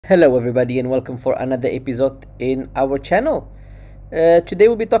Hello everybody and welcome for another episode in our channel. Today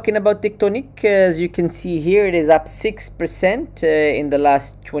we'll be talking about Tectonic. As you can see here, it is up 6% in the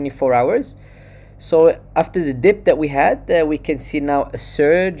last 24 hours. So after the dip that we had, we can see now a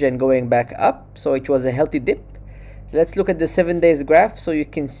surge and going back up. So it was a healthy dip. Let's look at the 7 days graph. So you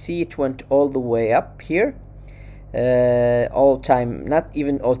can see it went all the way up here. All-time, not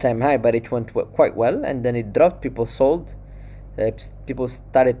even all-time high, but it went quite well, and then it dropped. People sold. People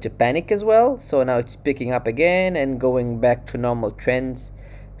started to panic as well, so now it's picking up again and going back to normal trends.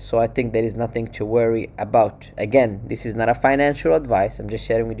 So I think there is nothing to worry about. Again, this is not a financial advice, I'm just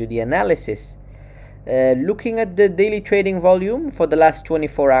sharing with you the analysis. Looking at the daily trading volume for the last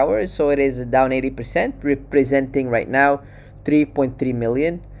 24 hours, so it is down 80%, representing right now 3.3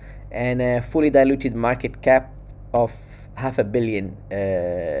 million, and a fully diluted market cap of $500 million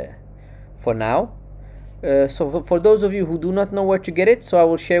for now. So for those of you who do not know where to get it, so I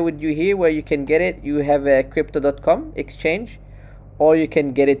will share with you here where you can get it. You have a cryptocom exchange, or you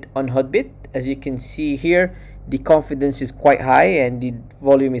can get it on Hotbit. As you can see here, the confidence is quite high and the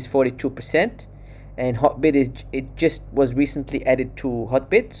volume is 42%, and Hotbit it just was recently added to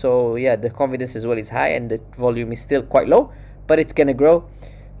Hotbit, so yeah, the confidence as well is high and the volume is still quite low, but it's gonna grow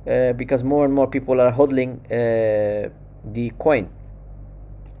because more and more people are hodling the coin.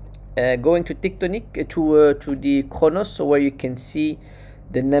 Going to Tectonic, to the Chronos, so where you can see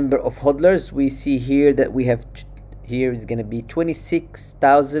the number of hodlers, we see here that we have here is going to be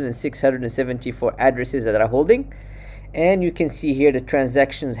 26,674 addresses that are holding, and you can see here the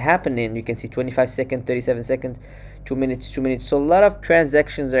transactions happening. You can see 25 seconds, 37 seconds, 2 minutes, 2 minutes. So a lot of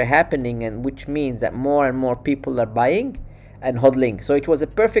transactions are happening, and which means that more and more people are buying and hodling. So it was a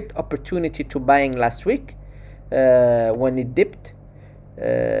perfect opportunity to buying last week when it dipped.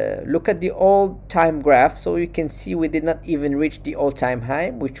 Look at the all-time graph, so you can see we did not even reach the all-time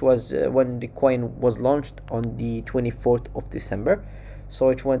high, which was when the coin was launched on the 24th of December. So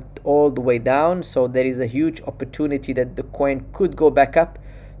it went all the way down, so there is a huge opportunity that the coin could go back up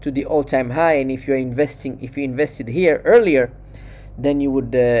to the all-time high. And if you invested here earlier, then you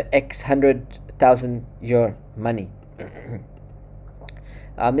would x 100,000 your money.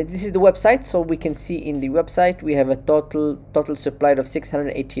 This is the website, so we can see in the website we have a total supply of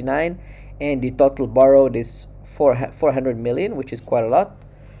 689, and the total borrowed is 400 million, which is quite a lot.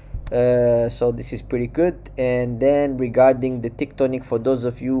 So this is pretty good. And then regarding the Tectonic, for those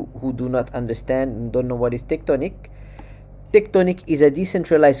of you who do not understand and don't know what is Tectonic, Tectonic is a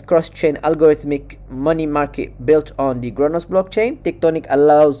decentralized cross-chain algorithmic money market built on the Chronos blockchain. Tectonic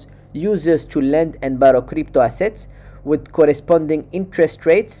allows users to lend and borrow crypto assets with corresponding interest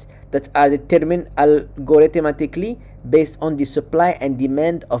rates that are determined algorithmically based on the supply and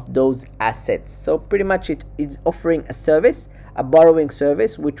demand of those assets. So pretty much it is offering a service, a borrowing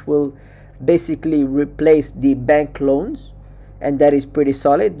service, which will basically replace the bank loans, and that is pretty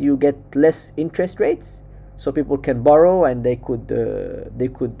solid. You get less interest rates, so people can borrow and they could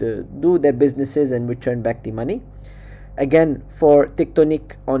do their businesses and return back the money. Again, for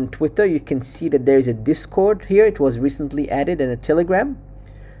Tectonic on Twitter, you can see that there is a Discord here. It was recently added, and a Telegram.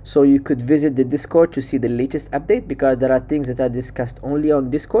 So you could visit the Discord to see the latest update, because there are things that are discussed only on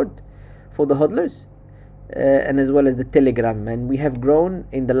Discord for the hodlers, and as well as the Telegram. And we have grown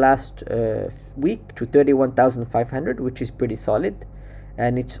in the last week to 31,500, which is pretty solid.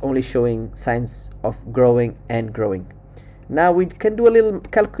 And it's only showing signs of growing and growing. Now we can do a little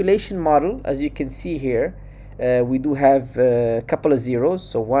calculation model. As you can see here, we do have a couple of zeros,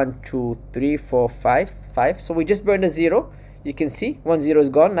 so 1 2 3 4 5. So we just burned a zero. You can see 1 0 is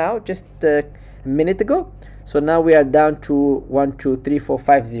gone now, just a minute ago. So now we are down to 1 2 3 4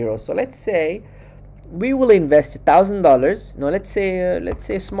 5 0. So let's say we will invest $1,000. No, let's say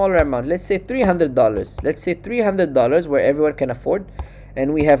a smaller amount. Let's say $300. Let's say $300 where everyone can afford,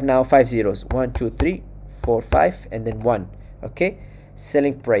 and we have now 5 zeros. 1 2 3 4 5 and then 1. Okay,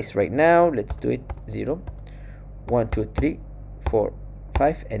 selling price right now, let's do it 0 1 2 3 4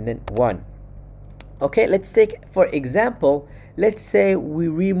 5 and then 1. Okay, let's take, for example, let's say we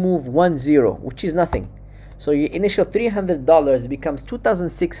remove 1 0, which is nothing. So your initial $300 becomes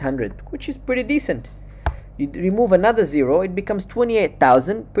 2,600, which is pretty decent. You remove another 0, it becomes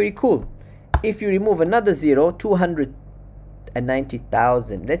 28,000, pretty cool. If you remove another 0,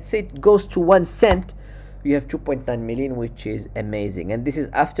 290,000. Let's say it goes to 1 cent, you have 2.9 million, which is amazing. And this is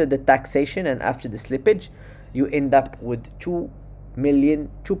after the taxation and after the slippage. You end up with 2.9 million,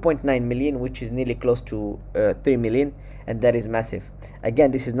 which is nearly close to 3 million, and that is massive.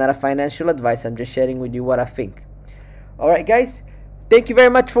 Again, this is not a financial advice, I'm just sharing with you what I think. Alright guys, thank you very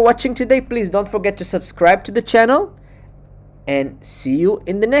much for watching today. Please don't forget to subscribe to the channel, and see you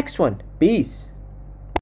in the next one. Peace.